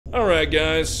Alright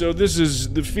guys, so this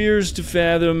is The Fears to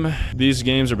Fathom. These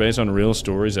games are based on real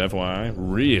stories, FYI.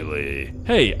 Really?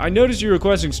 Hey, I noticed you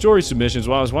requesting story submissions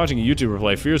while I was watching a YouTuber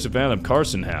play Fears to Fathom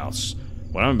Carson House.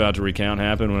 What I'm about to recount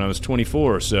happened when I was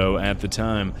 24 or so at the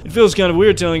time. It feels kind of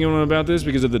weird telling anyone about this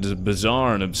because of the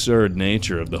bizarre and absurd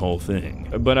nature of the whole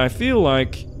thing. But I feel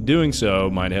like doing so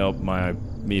might help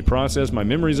me process my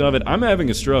memories of it. I'm having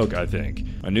a stroke, I think.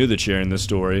 I knew that sharing this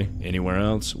story anywhere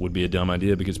else would be a dumb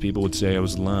idea because people would say I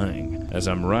was lying. As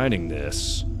I'm writing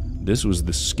this was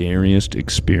the scariest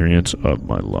experience of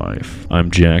my life.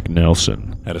 I'm Jack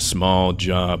Nelson. Had a small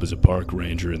job as a park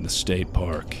ranger in the state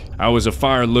park. I was a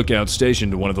fire lookout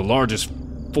stationed to one of the largest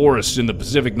forests in the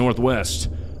Pacific Northwest.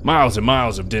 Miles and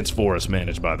miles of dense forest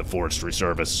managed by the Forestry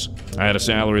Service. I had a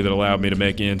salary that allowed me to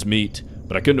make ends meet,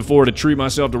 but I couldn't afford to treat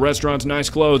myself to restaurants, nice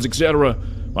clothes, etc.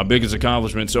 My biggest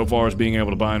accomplishment so far is being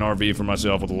able to buy an RV for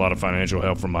myself with a lot of financial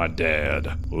help from my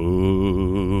dad.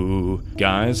 Ooh.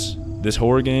 Guys, this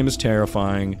horror game is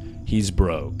terrifying. He's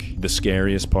broke. The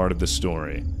scariest part of the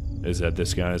story is that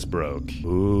this guy is broke.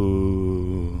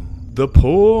 Ooh. The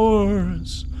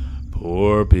poors.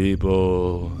 Poor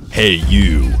people. Hey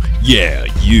you, yeah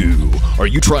you, are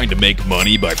you trying to make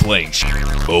money by playing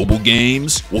mobile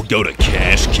games? Well go to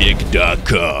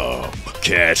KASHKICK.com.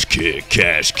 KASHKICK,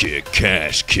 KASHKICK,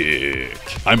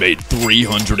 KASHKICK. I made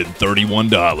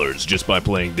 $331 just by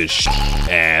playing this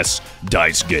ass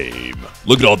dice game.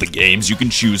 Look at all the games you can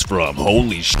choose from.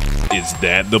 Holy shit, is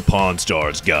that the Pawn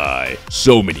Stars guy?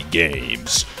 So many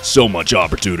games, so much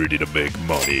opportunity to make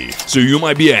money. So you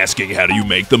might be asking, how do you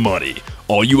make the money?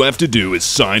 All you have to do is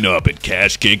sign up at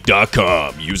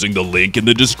KASHKICK.com using the link in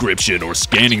the description or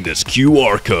scanning this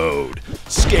QR code.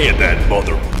 Scan that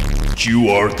mother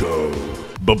QR code.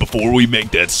 But before we make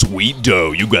that sweet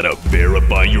dough, you gotta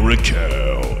verify your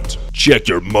account. Check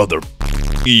your mother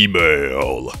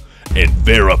email and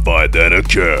verify that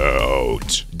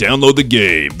account. Download the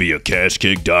game via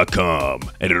KASHKICK.com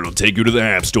and it'll take you to the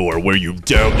App Store where you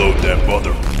download that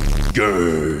mother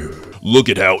game. Look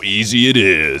at how easy it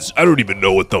is. I don't even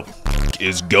know what the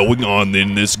is going on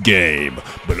in this game,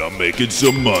 but I'm making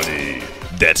some money.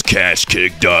 That's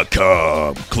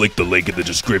KASHKICK.com. Click the link in the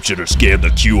description or scan the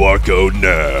QR code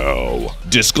now.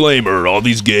 Disclaimer, all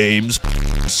these games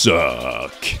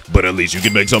suck, but at least you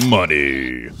can make some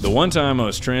money. The one time I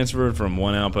was transferred from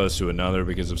one outpost to another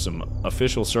because of some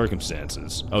official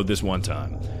circumstances. Oh, this one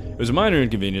time. It was a minor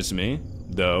inconvenience to me,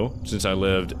 though, since I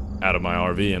lived out of my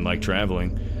RV and liked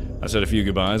traveling. I said a few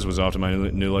goodbyes, was off to my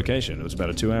new location. It was about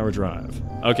a 2-hour drive.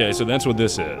 Okay, so that's what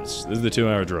this is. This is the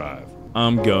 2-hour drive.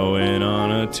 I'm going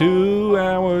on a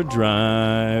 2-hour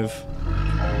drive.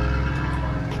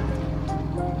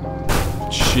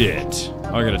 Shit.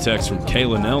 I got a text from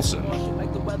Kayla Nelson.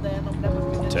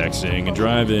 Texting and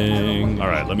driving.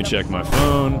 Alright, let me check my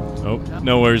phone. Oh,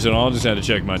 no worries at all. Just had to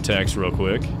check my text real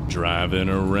quick. Driving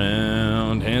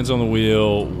around. Hands on the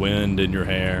wheel. Wind in your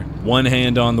hair. One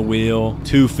hand on the wheel.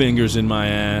 2 fingers in my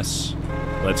ass.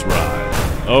 Let's ride.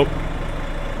 Oh.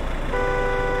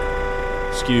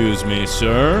 Excuse me,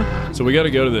 sir. So we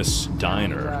gotta go to this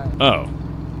diner. Oh.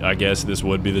 I guess this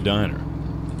would be the diner.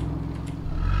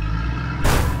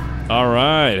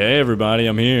 Alright, hey everybody,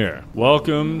 I'm here.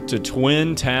 Welcome to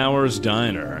Twin Towers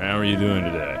Diner. How are you doing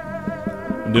today?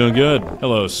 I'm doing good.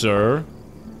 Hello, sir.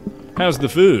 How's the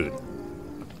food?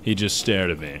 He just stared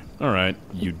at me. Alright,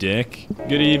 you dick.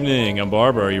 Good evening, I'm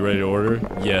Barbara. Are you ready to order?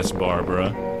 Yes,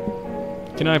 Barbara.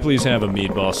 Can I please have a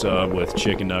meatball sub with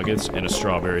chicken nuggets and a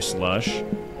strawberry slush?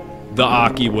 The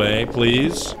Aki way,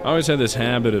 please. I always had this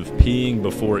habit of peeing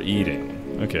before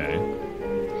eating. Okay.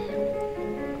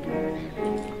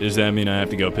 Does that mean I have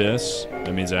to go piss?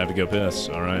 That means I have to go piss.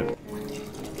 Alright.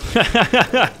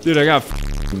 Dude, I got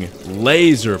f***ing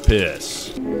laser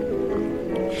piss.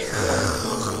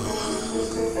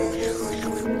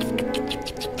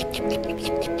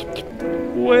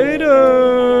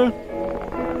 Waiter!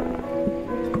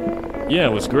 Yeah,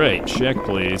 it was great. Check,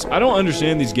 please. I don't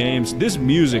understand these games. This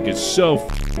music is so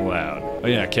f***ing loud. Oh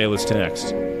yeah, Kayla's text.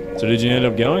 So did you end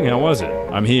up going? How was it?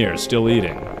 I'm here, still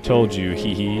eating. Told you,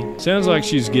 hee hee. Sounds like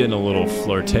she's getting a little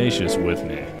flirtatious with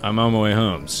me. I'm on my way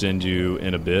home. Send you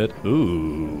in a bit.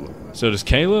 Ooh. So is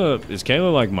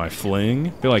Kayla like my fling? I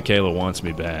feel like Kayla wants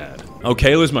me bad. Oh,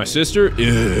 Kayla's my sister?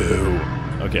 Ew.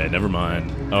 Okay, never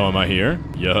mind. Oh, am I here?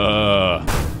 Yeah.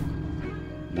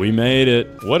 We made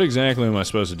it. What exactly am I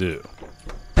supposed to do?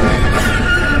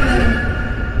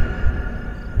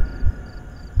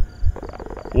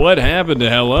 What happened to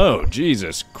hello?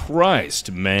 Jesus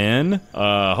Christ, man.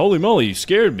 Holy moly, you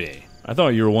scared me. I thought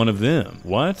you were one of them.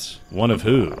 What? One of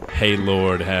who? Hey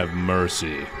Lord, have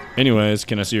mercy. Anyways,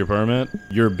 can I see your permit?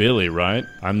 You're Billy, right?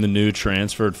 I'm the new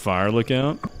transferred fire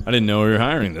lookout. I didn't know we were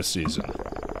hiring this season.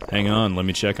 Hang on, let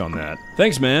me check on that.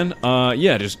 Thanks, man.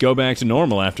 Yeah, just go back to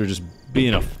normal after just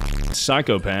being a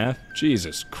psychopath.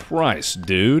 Jesus Christ,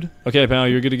 dude. Okay, pal,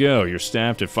 you're good to go. You're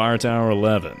staffed at Fire Tower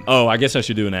 11. Oh, I guess I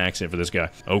should do an accent for this guy.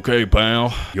 Okay,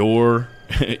 pal, you're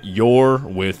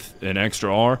with an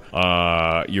extra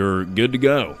R. You're good to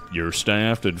go. You're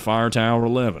staffed at Fire Tower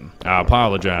 11. I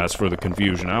apologize for the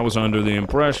confusion. I was under the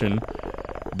impression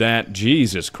that,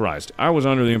 Jesus Christ, I was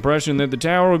under the impression that the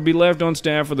tower would be left on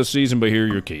staff for the season, but here are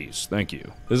your keys. Thank you.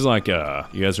 This is like, you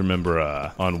guys remember,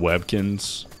 on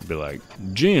Webkins? It'd be like,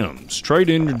 gems, trade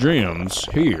in your gems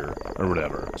here, or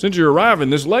whatever. Since you're arriving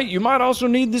this late, you might also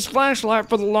need this flashlight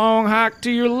for the long hike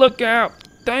to your lookout.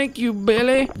 Thank you,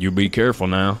 Billy. You be careful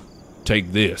now.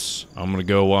 Take this. I'm gonna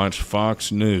go watch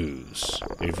Fox News.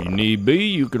 If you need be,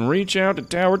 you can reach out to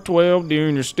Tower 12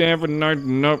 during your staff with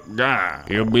an up guy.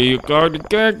 He'll be your card to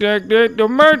contact at the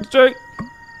emergency.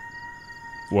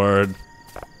 Word.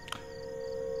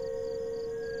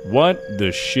 What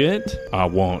the shit? I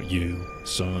want you,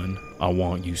 son. I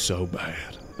want you so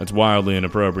bad. That's wildly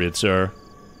inappropriate, sir.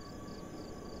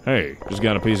 Hey, just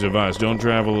got a piece of advice. Don't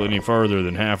travel any further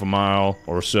than half a mile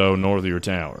or so north of your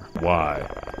tower. Why?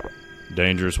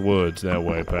 Dangerous woods that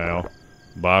way, pal.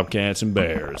 Bobcats and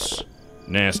bears.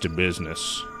 Nasty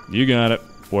business. You got it.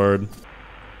 Word. New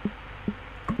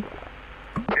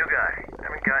guy.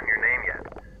 Haven't gotten your name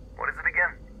yet. What is it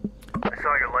again? I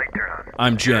saw your light turn on.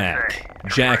 I'm Jack.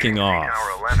 Jacking off.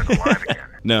 Tower 11 alive again.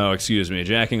 No, excuse me.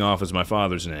 Jacking off is my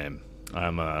father's name.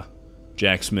 I'm,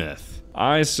 Jack Smith.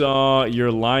 I saw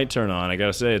your light turn on. I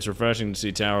gotta say, it's refreshing to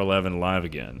see Tower 11 alive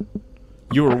again.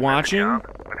 You were watching? I've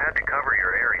had to cover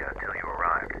your area until you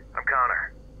arrived. I'm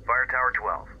Connor. Fire Tower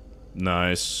 12.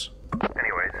 Nice.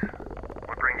 Anyways,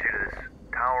 what brings you to this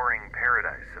towering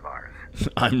paradise of ours?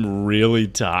 I'm really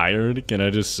tired. Can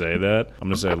I just say that? I'm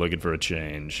gonna say looking for a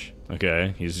change.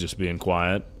 Okay, he's just being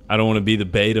quiet. I don't want to be the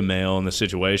beta male in the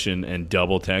situation and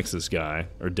double text this guy,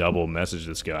 or double message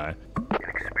this guy. An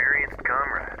experienced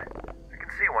comrade. I can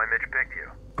see why Mitch picked you.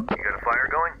 You got a fire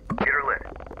going? Get her lit.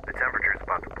 The temperature's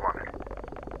about to plummet.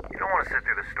 You don't want to sit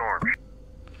through the storm.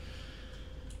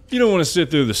 You don't want to sit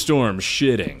through the storm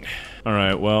shitting.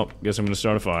 Alright, well, guess I'm gonna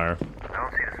start a fire. I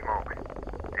don't see the smoke.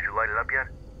 Did you light it up yet?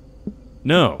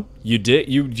 No, you did.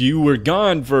 You were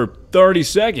gone for 30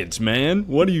 seconds, man.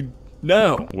 What do you...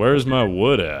 No. Where's my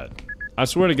wood at? I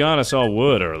swear to God I saw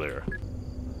wood earlier.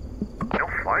 No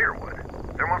firewood.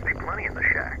 There must be plenty in the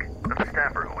shack. But the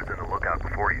staffer who was in the lookout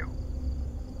before you.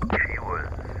 She was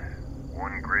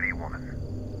one gritty woman.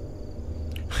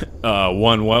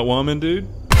 One what woman, dude? You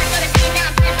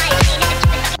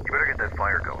better get that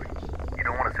fire going. You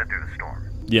don't want to sit through the storm.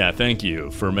 Yeah, thank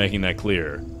you for making that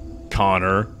clear,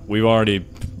 Connor. We've already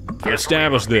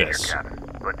established this.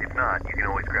 But if not, you can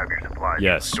always grab your supplies.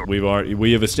 Yes,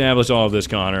 we have established all of this,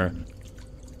 Connor.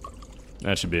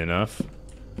 That should be enough.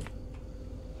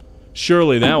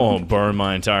 Surely that won't burn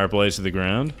my entire place to the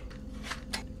ground.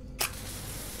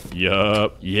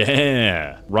 Yup.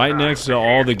 Yeah. Right next to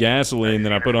all the gasoline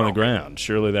that I put on the ground.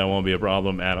 Surely that won't be a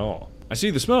problem at all. I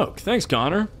see the smoke. Thanks,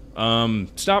 Connor.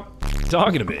 Stop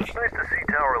talking to me. Nice to see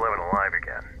Tower 11 alive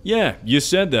again. Yeah, you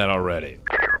said that already.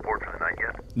 Did you report for the night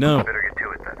yet? No. Better get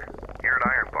to it then. Here at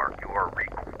Ironbark, you are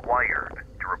required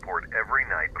to report every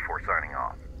night before signing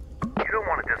off. You don't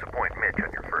want to disappoint Mitch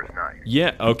on your first night.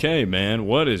 Yeah, okay, man.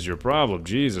 What is your problem?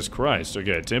 Jesus Christ.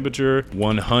 Okay, temperature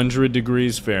 100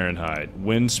 degrees Fahrenheit.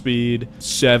 Wind speed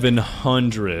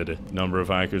 700. Number of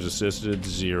hikers assisted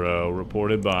 0.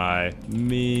 Reported by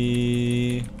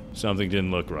me. Something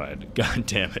didn't look right. God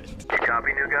damn it. You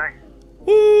copy, new guy?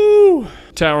 Woo!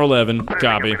 Tower 11.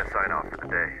 Copy. I'm gonna sign off for the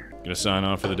day. Gonna sign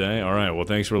off for the day? Alright, well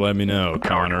thanks for letting me know,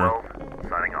 Connor. Tower 12,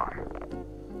 signing off.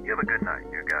 You have a good night,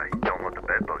 new guy. Don't let the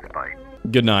bedbugs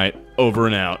bite. Good night. Over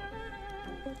and out.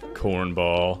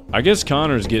 Cornball. I guess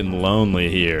Connor's getting lonely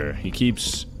here. He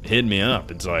keeps hitting me up.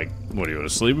 It's like, what, do you want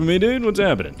to sleep with me, dude? What's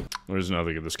happening? There's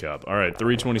nothing in this cup. Alright,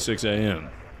 3:26 a.m.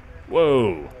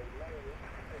 Whoa.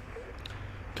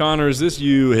 Connor, is this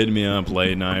you hitting me up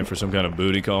late night for some kind of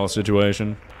booty call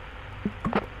situation?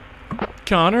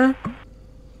 Connor?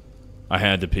 I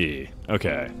had to pee.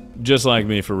 Okay. Just like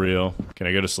me, for real. Can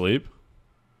I go to sleep?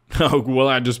 Oh, will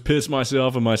I just piss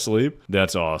myself in my sleep?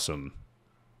 That's awesome.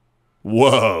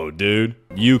 Whoa, dude.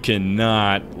 You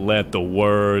cannot let the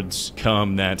words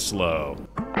come that slow.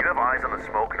 Do you have eyes on the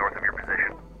smoke north of your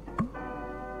position?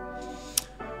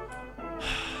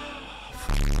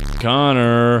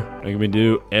 Connor, making me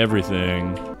do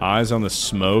everything. Eyes on the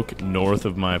smoke north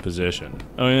of my position.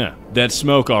 Oh yeah, that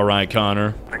smoke all right,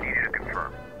 Connor. I need you to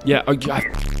confirm. Yeah,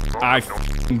 I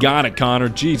got it, Connor.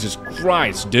 Jesus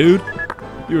Christ, dude.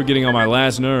 You were getting on my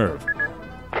last nerve.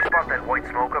 You spot that white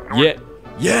smoke up north? Yeah.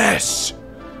 Yes!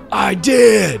 I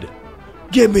did!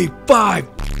 Give me 5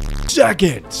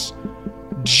 seconds! It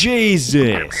appears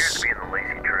Jesus! to be in the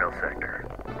Lacey Trail sector,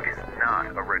 which is not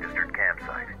a registered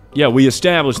campsite. Yeah, we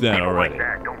established that People already. like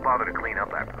that don't bother to clean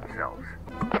up after themselves.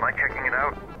 Am I checking it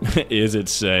out? Is it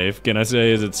safe? Can I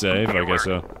say is it safe? I guess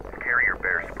so. Carry your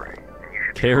bear spray, and you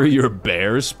should Carry your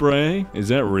bear spray? Is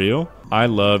that real? I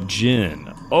love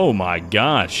gin. Oh my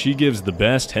gosh, she gives the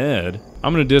best head.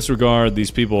 I'm gonna disregard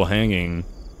these people hanging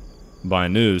by a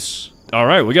noose.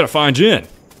 Alright, we gotta find gin.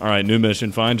 Alright, new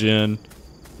mission, find gin.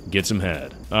 Get some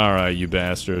head. Alright, you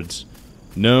bastards.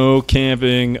 No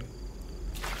camping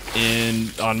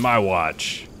on my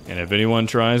watch. And if anyone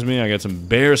tries me, I got some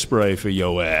bear spray for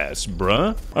yo ass,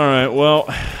 bruh. Alright, well,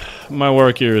 my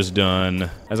work here is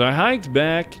done. As I hiked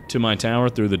back to my tower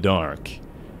through the dark,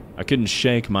 I couldn't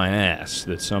shake my ass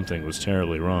that something was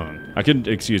terribly wrong. I couldn't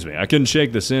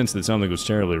shake the sense that something was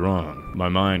terribly wrong. My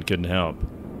mind couldn't help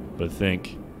but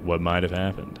think what might have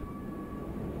happened.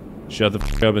 Shut the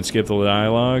f up and skip the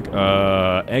dialogue.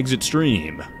 Exit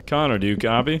stream. Connor, do you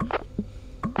copy?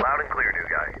 Loud and clear, new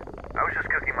guy. I was just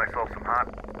cooking myself some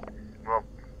hot... Well,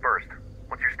 first,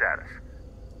 what's your status?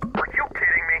 Are you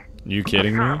kidding me? You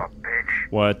kidding me? Son of a bitch.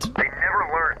 What? They never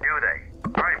learn, do they?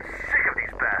 I'm sick of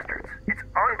these bastards. It's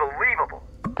unbelievable.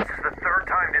 This is the 3rd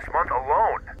time this month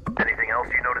alone. Anything else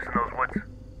you notice in those woods?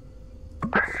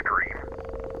 A scream.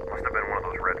 Must have been one of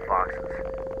those red foxes.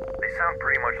 They sound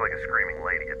pretty much like a screaming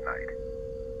lady at night.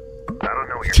 I don't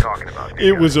know what you're talking about.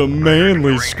 It was a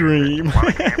manly scream. A lot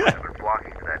of cameras have been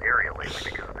flocking to that area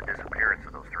lately because of the disappearance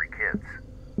of those 3 kids.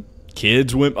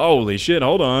 Kids went... Holy shit,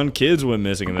 hold on. Kids went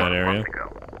missing in that area. A month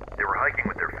ago, they were hiking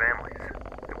with their families.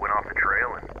 They went off the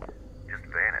trail and just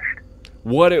vanished.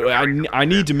 What... I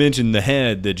need to mention the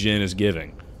head that Jen is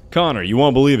giving. Connor, you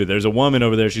won't believe it. There's a woman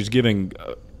over there. She's giving,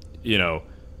 you know,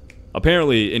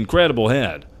 apparently incredible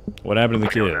head. What happened to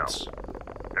the kids?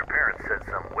 Their parents said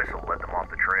some whistle led them off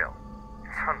the trail.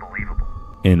 It's unbelievable.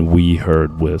 And we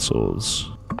heard whistles.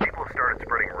 People have started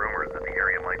spreading rumors that the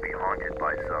area might be haunted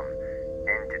by some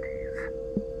entities.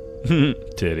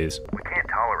 Titties. We can't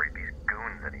tolerate these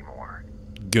goons anymore.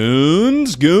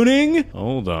 Goons? Gooning?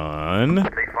 Hold on.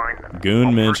 If they find them, Goon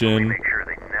I'll mention. personally make sure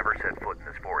they never set foot in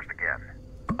this forest again.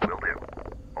 Will do.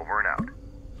 Over and out.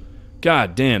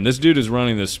 God damn, this dude is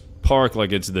running this park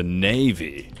like it's the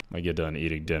Navy. I get done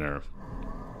eating dinner.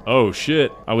 Oh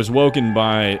shit, I was woken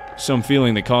by some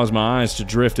feeling that caused my eyes to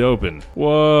drift open.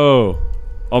 Whoa.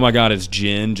 Oh my god, it's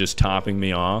Jen just topping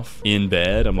me off in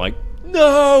bed. I'm like,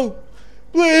 no,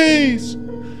 please,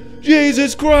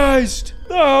 Jesus Christ,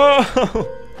 no.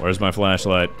 Where's my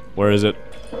flashlight? Where is it?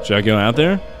 Should I go out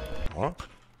there? Huh?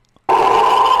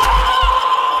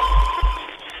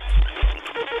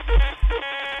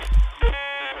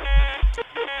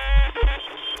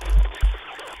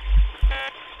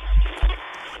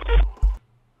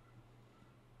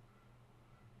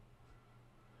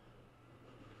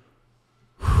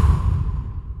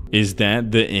 Is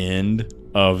that the end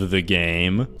of the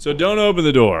game? So don't open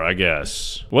the door, I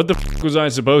guess. What the f was I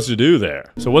supposed to do there?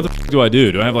 So what the f do I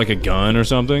do? Do I have like a gun or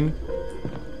something?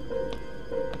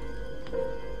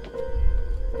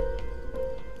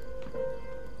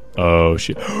 Oh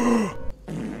shit. Dude,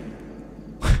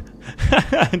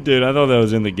 I thought that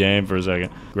was in the game for a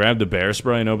second. Grab the bear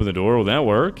spray and open the door. Will that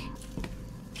work?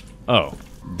 Oh,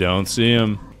 don't see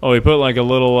him. Oh, he put like a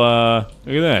little, look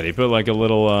at that. He put like a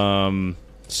little,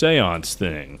 seance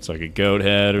thing. It's like a goat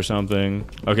head or something.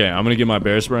 Okay, I'm gonna get my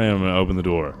bear spray and I'm gonna open the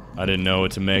door. I didn't know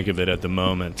what to make of it at the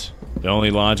moment. The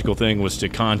only logical thing was to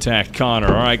contact Connor.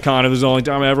 Alright, Connor, this is the only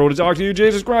time I ever want to talk to you.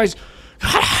 Jesus Christ. Do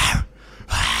you have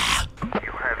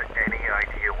any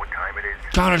idea what time it is?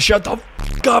 Connor, shut the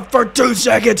f up for 2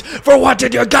 seconds for once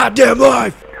in your goddamn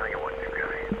life. Tell you what, new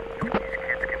guy. These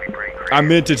kids can be pretty creative. I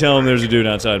meant to tell him there's a dude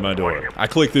outside my door. I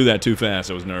clicked through that too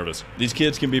fast. I was nervous. These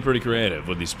kids can be pretty creative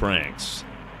with these pranks.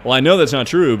 Well, I know that's not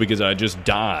true because I just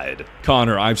died.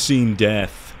 Connor, I've seen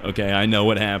death. Okay, I know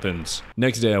what happens.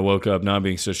 Next day I woke up not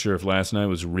being so sure if last night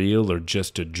was real or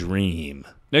just a dream.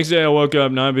 Next day I woke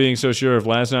up not being so sure if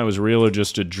last night was real or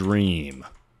just a dream.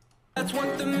 That's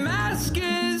what the mask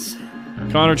is.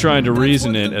 Connor tried to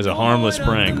reason it as a harmless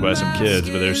prank by some kids,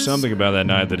 but there's something about that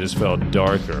night that just felt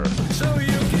darker. So you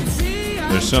can see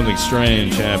There's something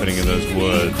strange happening in those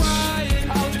woods.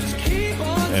 I'll just keep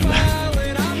on And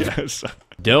yes.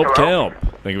 Delp Hello? kelp.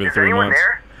 Think of it Is 3 anyone months.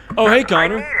 there? Oh, hey, I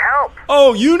Connor. need help.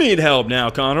 Oh, you need help now,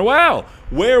 Connor. Wow.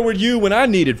 Where were you when I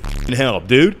needed f***ing help,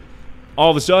 dude? All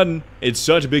of a sudden, it's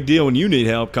such a big deal when you need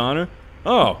help, Connor.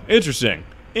 Oh, interesting.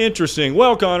 Interesting.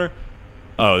 Well, Connor.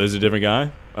 Oh, this is a different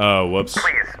guy? Oh, whoops.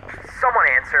 Please, someone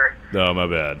answer. Oh, my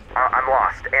bad. I'm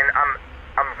lost, and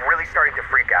I'm really starting to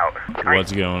freak out.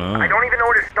 What's going on? I don't even know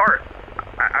where to start.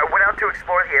 I went out to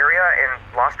explore the area and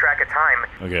lost track of time.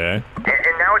 Okay.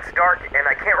 And now it's dark, and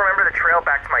I can't remember the trail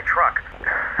back to my truck.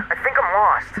 I think I'm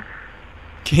lost.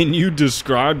 Can you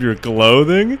describe your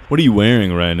clothing? What are you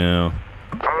wearing right now?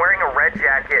 I'm wearing a red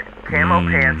jacket, camo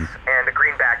pants, and a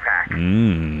green backpack.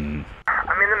 I'm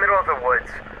in the middle of the woods,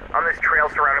 on this trail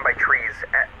surrounded by trees.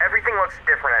 Everything looks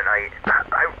different at night.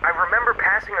 I remember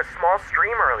passing a small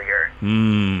stream earlier.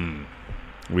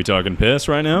 We talking piss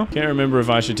right now? Can't remember if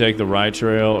I should take the right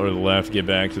trail or the left to get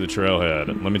back to the trailhead.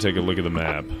 Let me take a look at the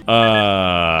map.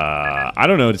 I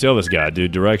don't know what to tell this guy,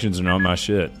 dude. Directions are not my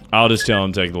shit. I'll just tell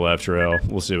him to take the left trail.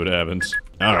 We'll see what happens.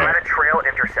 All right. I'm at a trail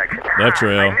intersection. Left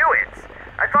trail. I knew it.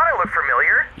 I thought I looked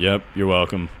familiar. Yep, you're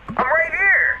welcome. I'm right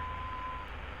here.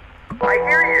 I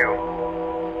hear you.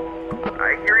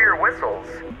 I hear your whistles.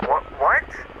 What?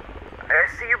 I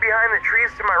see you behind the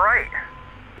trees to my right.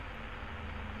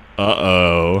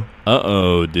 Uh-oh.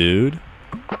 Uh-oh, dude.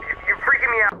 You're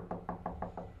freaking me out.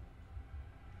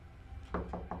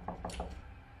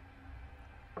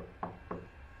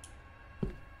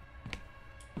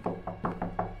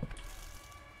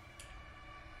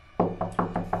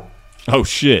 Oh,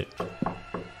 shit.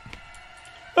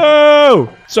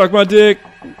 Oh! Suck my dick.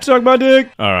 Suck my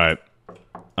dick. All right.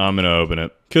 I'm gonna open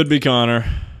it. Could be Connor.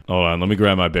 Hold on, let me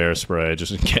grab my bear spray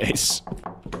just in case.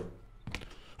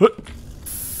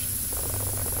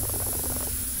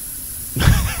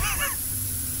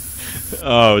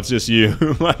 Oh, it's just you.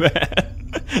 My bad.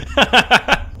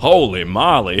 Holy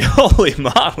moly. Holy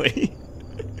moly.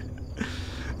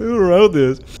 Who wrote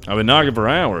this? I've been knocking for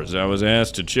hours. I was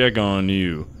asked to check on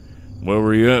you. What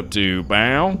were you up to,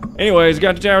 pal? Anyways,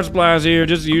 got the tower supplies here,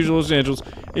 just the usual essentials.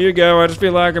 Here you go. I just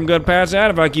feel like I'm gonna pass out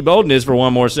if I keep holding this for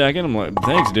one more second. I'm like,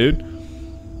 thanks, dude.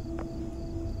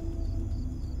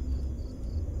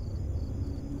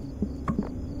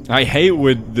 I hate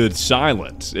with the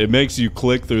silence. It makes you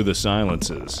click through the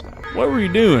silences. What were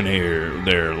you doing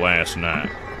there last night?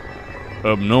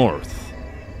 Up north.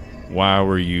 Why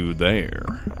were you there?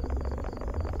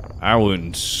 I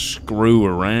wouldn't screw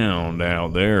around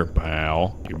out there,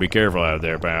 pal. You be careful out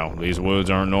there, pal. These woods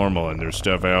aren't normal, and there's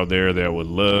stuff out there that would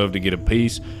love to get a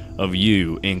piece of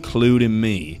you, including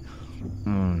me.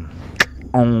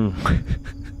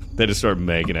 They just start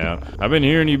making out. I've been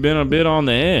hearing you've been a bit on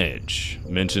the edge,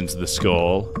 mentions the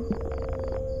skull.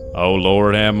 Oh,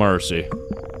 Lord have mercy.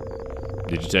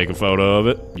 Did you take a photo of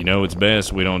it? You know it's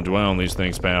best we don't dwell on these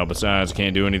things, pal. Besides,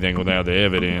 can't do anything without the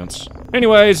evidence.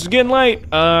 Anyways, it's getting late.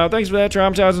 Thanks for that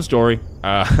traumatizing story.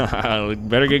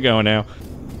 Better get going now.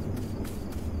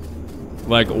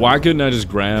 Like, why couldn't I just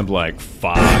grab, like,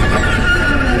 5?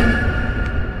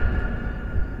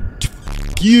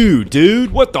 You,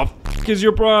 dude! What the f is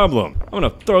your problem? I'm gonna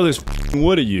throw this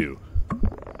wood at you.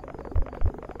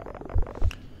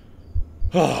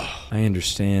 I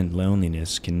understand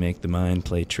loneliness can make the mind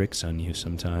play tricks on you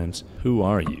sometimes. Who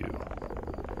are you?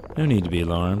 No need to be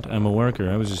alarmed. I'm a worker.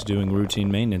 I was just doing routine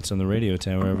maintenance on the radio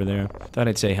tower over there. Thought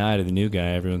I'd say hi to the new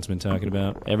guy everyone's been talking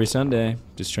about. Every Sunday.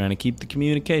 Just trying to keep the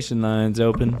communication lines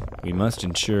open. We must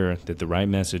ensure that the right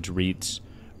message reach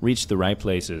the right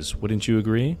places. Wouldn't you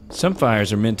agree? Some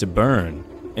fires are meant to burn,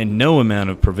 and no amount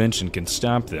of prevention can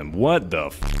stop them. What the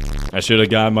f? I should have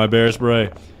got my bear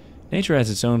spray. Nature has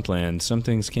its own plans. Some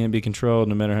things can't be controlled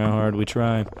no matter how hard we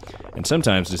try. And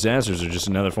sometimes disasters are just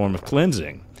another form of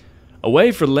cleansing. A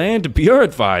way for land to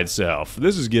purify itself.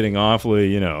 This is getting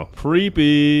awfully,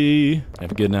 creepy.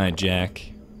 Have a good night,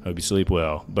 Jack. Hope you sleep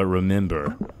well. But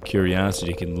remember,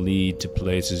 curiosity can lead to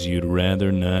places you'd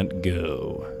rather not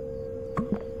go.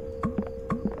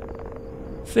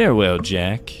 Farewell,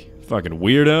 Jack. Fucking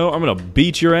weirdo. I'm gonna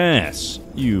beat your ass.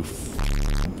 You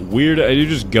weirdo. You're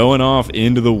just going off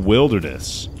into the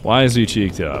wilderness. Why is he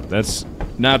cheeked up? That's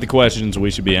not the questions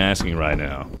we should be asking right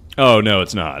now. Oh, no,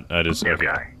 it's not. Okay.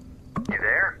 Guy, you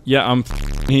there? Yeah, I'm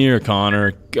here,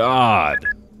 Connor. God.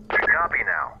 Good copy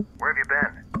now. Where have you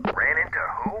been? Ran into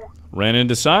who? Ran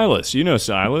into Silas. You know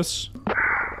Silas. Is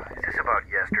this about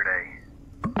yesterday?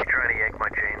 You trying to yank my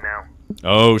chain now?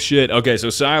 Oh, shit. Okay, so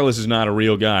Silas is not a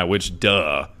real guy, which,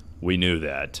 duh. We knew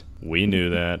that. We knew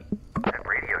that. That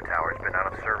radio tower's been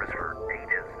out of service for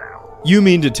ages now. You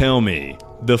mean to tell me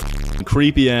the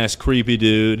creepy-ass creepy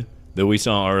dude that we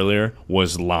saw earlier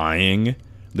was lying?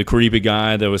 The creepy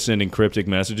guy that was sending cryptic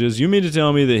messages? You mean to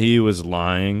tell me that he was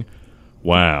lying?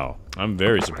 Wow. I'm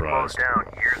very surprised. It was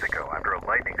closed down years ago after a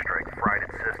lightning strike fried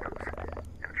its systems,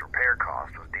 and its repair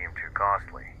cost was deemed too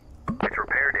costly. Its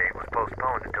repair date was postponed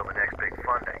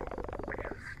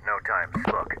times.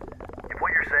 Look, if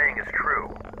what you're saying is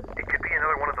true, it could be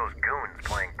another one of those goons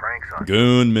playing pranks on you.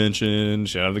 Goon mentioned.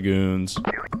 Shout out the goons.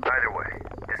 Either way,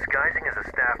 disguising as a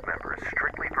staff member is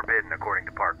strictly forbidden according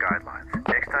to park guidelines.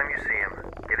 Next time you see him,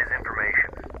 get his information,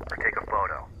 or take a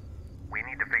photo. We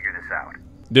need to figure this out.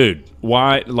 Dude,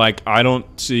 why, like, I don't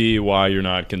see why you're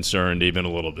not concerned even a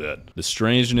little bit. The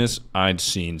strangeness I'd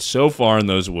seen so far in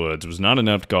those woods was not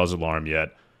enough to cause alarm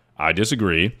yet. I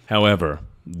disagree. However,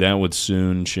 that would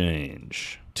soon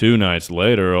change. 2 nights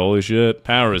later, holy shit,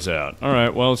 power is out.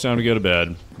 Alright, well, it's time to go to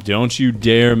bed. Don't you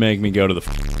dare make me go to the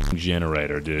f***ing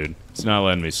generator, dude. It's not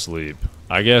letting me sleep.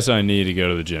 I guess I need to go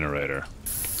to the generator.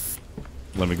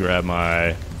 Let me grab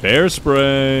my bear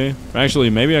spray. Actually,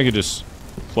 maybe I could just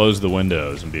close the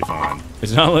windows and be fine.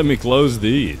 It's not letting me close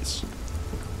these.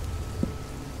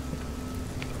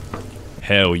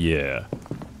 Hell yeah.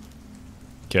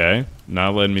 Okay,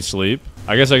 not letting me sleep.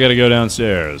 I guess I gotta go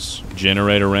downstairs.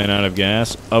 Generator ran out of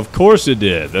gas. Of course it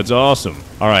did. That's awesome.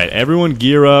 Alright, everyone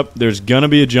gear up. There's gonna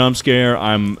be a jump scare.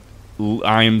 I'm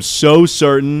so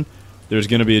certain there's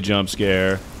gonna be a jump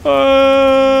scare.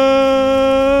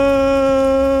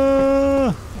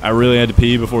 I really had to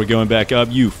pee before going back up.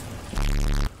 You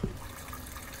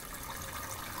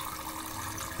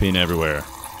peeing everywhere.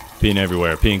 Peeing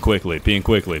everywhere. Peeing quickly. Peeing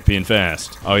quickly. Peeing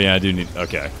fast. Oh yeah, I do need...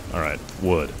 Okay. Alright.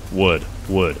 Wood. Wood.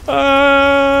 Wood.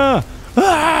 Ah!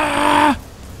 Ah!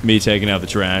 Me taking out the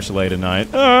trash late at night.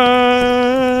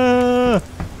 Ah!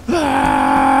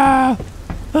 Ah!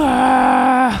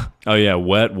 Ah! Oh yeah,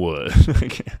 wet wood. I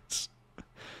guess.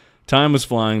 Time was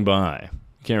flying by.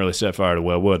 Can't really set fire to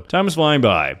wet wood. Time was flying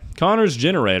by. Connor's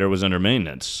generator was under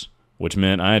maintenance, which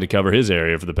meant I had to cover his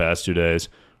area for the past 2 days.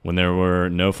 When there were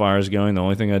no fires going, the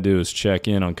only thing I do is check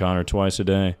in on Connor twice a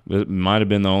day. It might have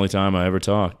been the only time I ever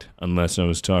talked, unless I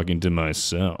was talking to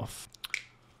myself.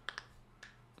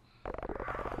 We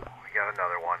got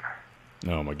another one.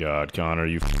 Oh my god, Connor,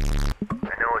 you... I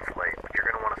know it's late, but you're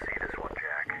gonna want to see this one,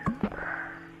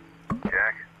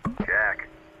 Jack. Jack,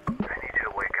 I need you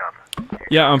to wake up.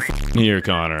 Yeah, I'm here,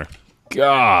 Connor.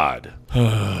 God. Jack,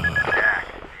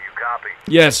 you copy?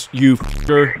 Yes, you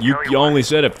f***er. You only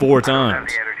said it 4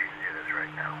 times.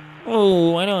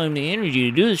 Oh, I don't have the energy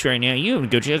to do this right now. You have to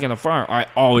go check on the fire. I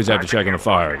always have to check on the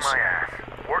fires. My ass,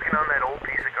 working on that old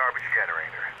piece of garbage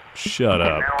generator. Shut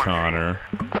up, Now I'm Connor.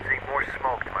 seeing more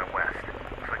smoke to my west.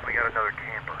 Looks like we got another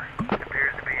camper. It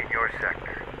appears to be in your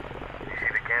sector. You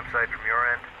see the campsite from your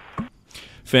end?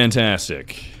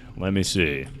 Fantastic. Let me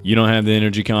see. You don't have the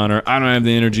energy, Connor. I don't have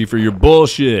the energy for your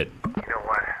bullshit. You know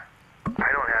what?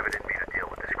 I don't have it in me to deal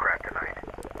with this crap tonight.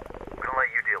 I'm gonna let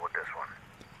you deal with this one.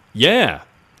 Yeah.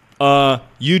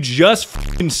 You just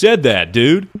f***ing said that,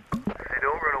 dude. If they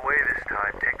don't run away this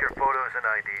time, take their photos and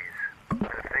IDs. And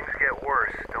if things get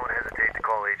worse, don't hesitate to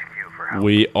call HQ for help.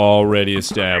 We already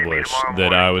established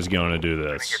that I was going to do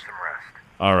Get this. some rest.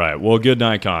 Alright, well, good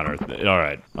night, Connor.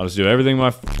 Alright, I'll just do everything my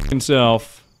f***ing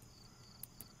self.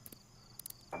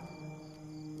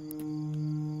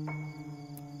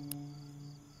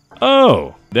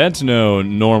 Oh, that's no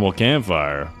normal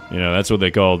campfire. You know, that's what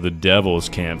they call the devil's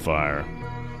campfire.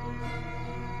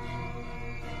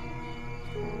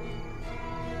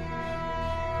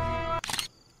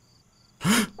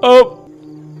 Oh!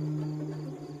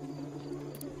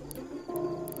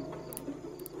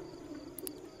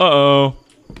 Uh-oh.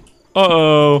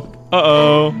 Uh-oh.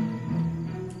 Uh-oh.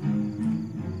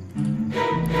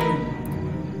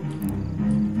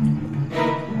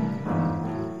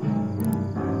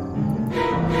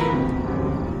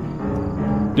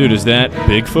 Dude, is that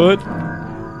Bigfoot?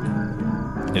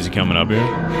 Is he coming up here?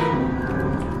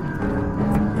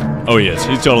 Oh, yes.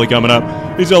 He's totally coming up.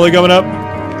 He's totally coming up.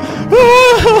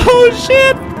 Oh,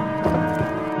 shit!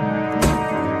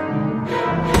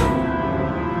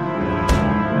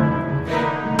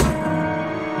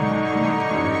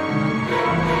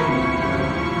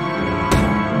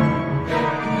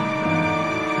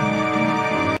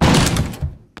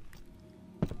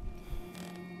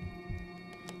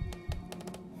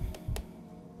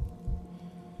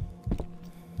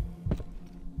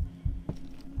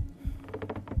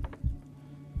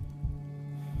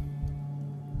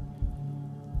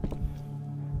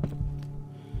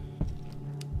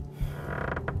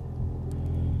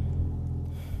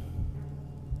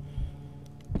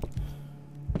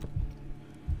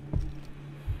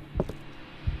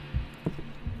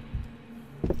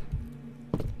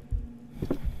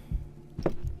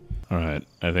 Alright,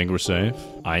 I think we're safe.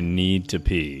 I need to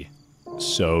pee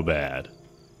so bad.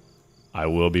 I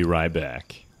will be right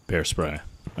back. Bear spray.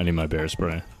 I need my bear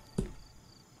spray.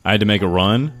 I had to make a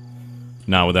run?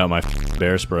 Not without my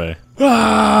bear spray.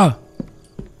 Ah!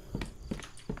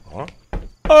 Huh?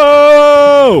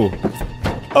 Oh!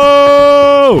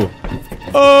 Oh!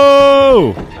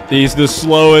 Oh! He's the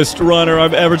slowest runner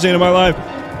I've ever seen in my life.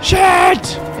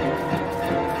 Shit!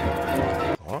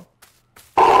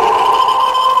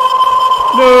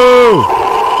 No!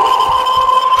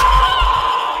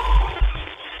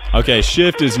 Okay,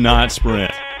 shift is not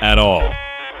sprint at all.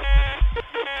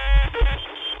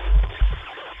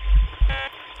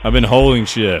 I've been holding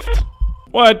shift.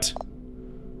 What?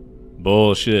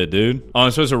 Bullshit, dude. Oh, I'm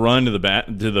supposed to run to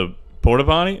the porta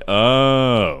potty?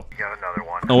 Oh. You got another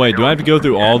one. Oh wait, do I have to go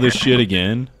through all this shit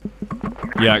again?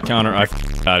 Yeah, Connor, I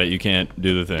got it. You can't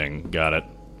do the thing. Got it.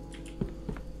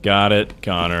 Got it,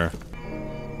 Connor.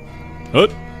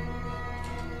 Hoot.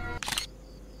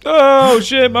 Oh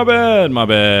shit, my bad, my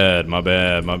bad, my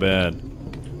bad, my bad.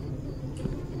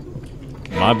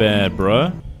 My bad,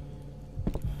 bruh.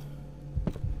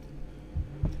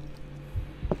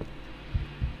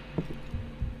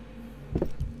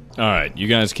 Alright, you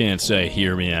guys can't say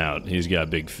hear me out. He's got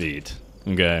big feet.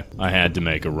 Okay, I had to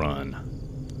make a run.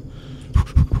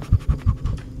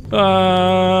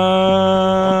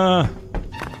 Got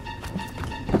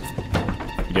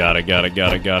it, got it,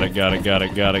 got it, got it, got it, got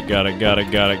it, got it, got it, got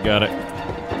it, got it, got it.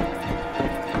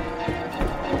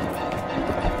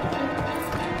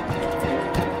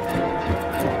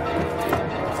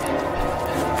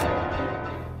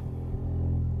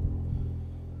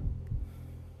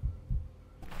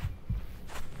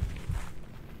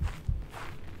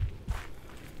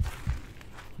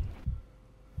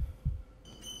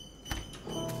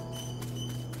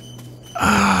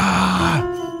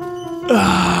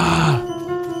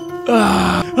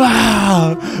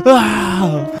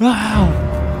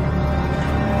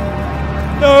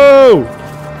 No!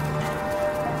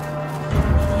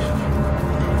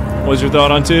 What's your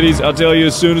thought on titties? I'll tell you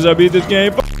as soon as I beat this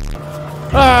game.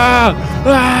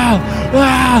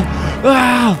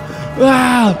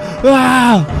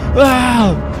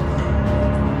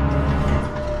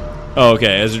 Oh,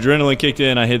 okay, as adrenaline kicked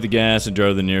in, I hit the gas and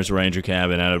drove the nearest ranger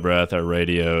cabin. Out of breath, I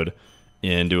radioed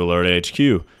in to alert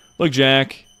HQ. Look,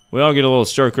 Jack, we all get a little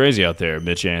stir crazy out there,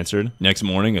 Mitch answered. Next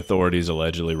morning, authorities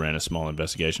allegedly ran a small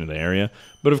investigation of the area,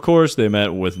 but of course they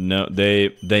met with no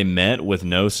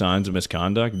signs of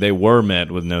misconduct. They were met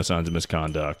with no signs of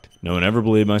misconduct. No one ever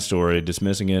believed my story,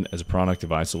 dismissing it as a product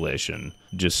of isolation.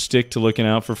 Just stick to looking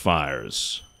out for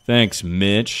fires. Thanks,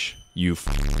 Mitch, you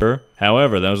f***er.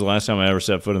 However, that was the last time I ever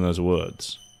set foot in those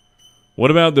woods.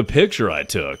 What about the picture I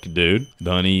took, dude?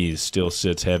 The unease still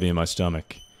sits heavy in my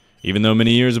stomach. Even though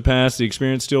many years have passed, the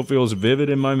experience still feels vivid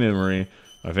in my memory.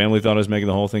 My family thought I was making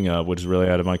the whole thing up, which is really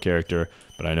out of my character,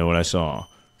 but I know what I saw.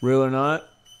 Real or not?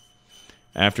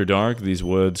 After dark, these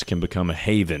woods can become a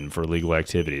haven for illegal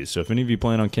activities, so if any of you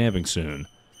plan on camping soon,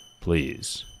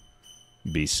 please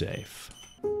be safe.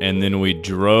 And then we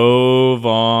drove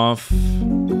off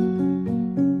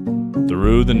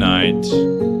through the night.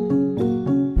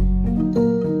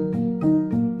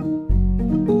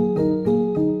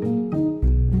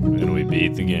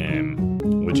 Beat the game.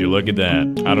 Would you look at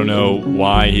that? I don't know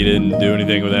why he didn't do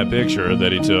anything with that picture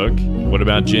that he took. What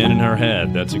about Jen and her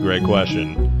head? That's a great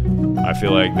question. I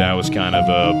feel like that was kind of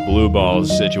a blue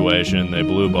balls situation. They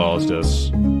blue balls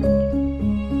us.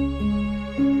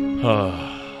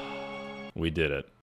 We did it.